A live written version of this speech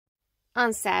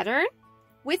On Saturn,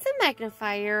 with the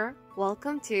magnifier,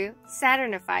 welcome to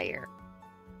Saturnifier.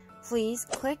 Please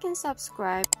click and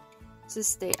subscribe to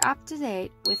stay up to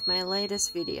date with my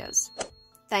latest videos.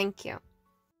 Thank you.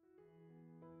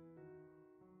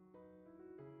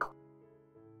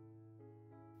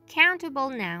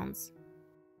 Countable nouns.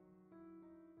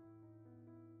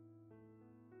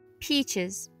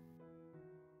 Peaches,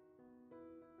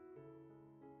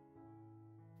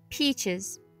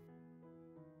 peaches.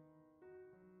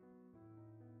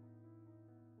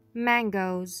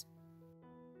 Mangoes,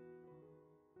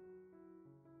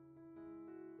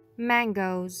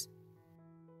 mangoes.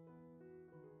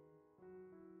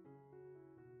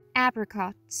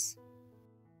 Apricots,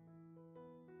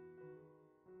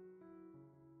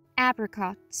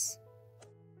 apricots.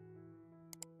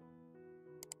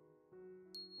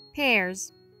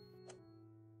 Pears,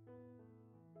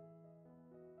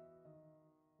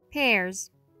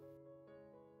 pears.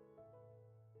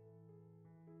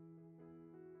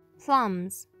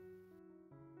 Plums,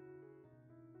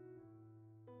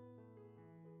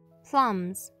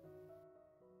 plums.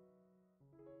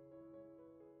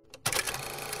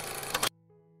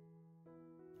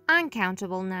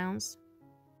 Uncountable nouns.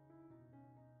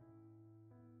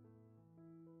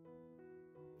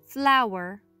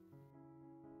 Flower,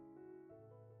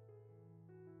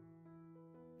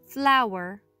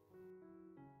 flower.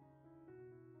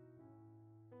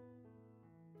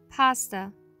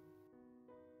 Pasta,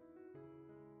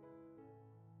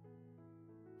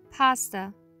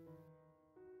 pasta.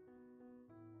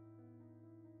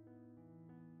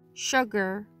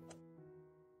 Sugar,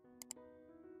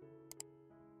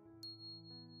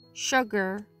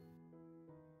 sugar.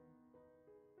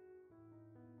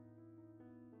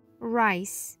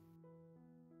 Rice,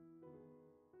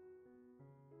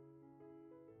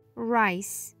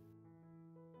 rice.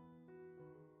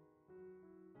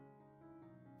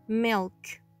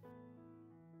 Milk,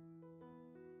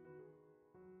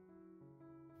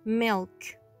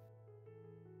 milk.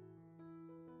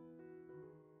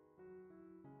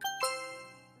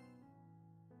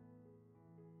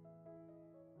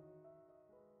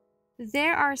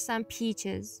 There are some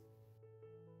peaches,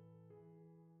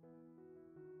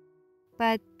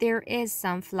 but there is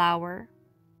some flour.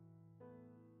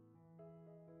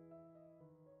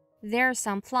 There are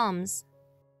some plums,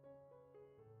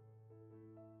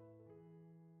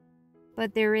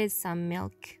 but there is some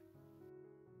milk.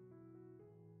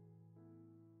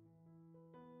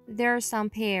 There are some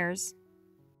pears.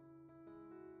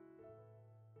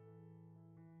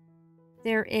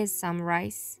 There is some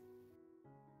rice.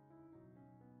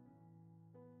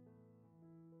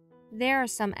 There are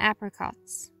some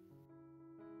apricots.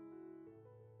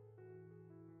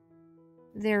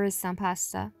 There is some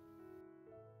pasta.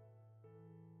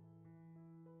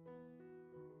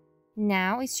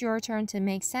 Now it's your turn to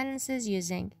make sentences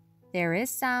using there is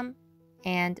some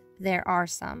and there are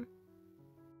some.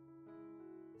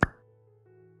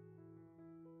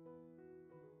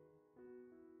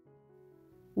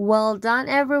 Well done,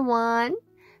 everyone!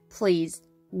 Please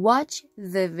watch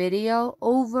the video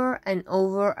over and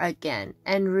over again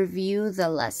and review the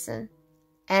lesson.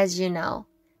 As you know,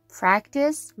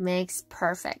 practice makes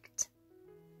perfect.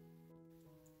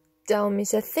 Don't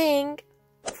miss a thing.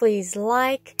 Please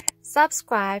like,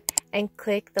 subscribe, and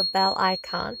click the bell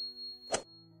icon.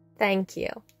 Thank you.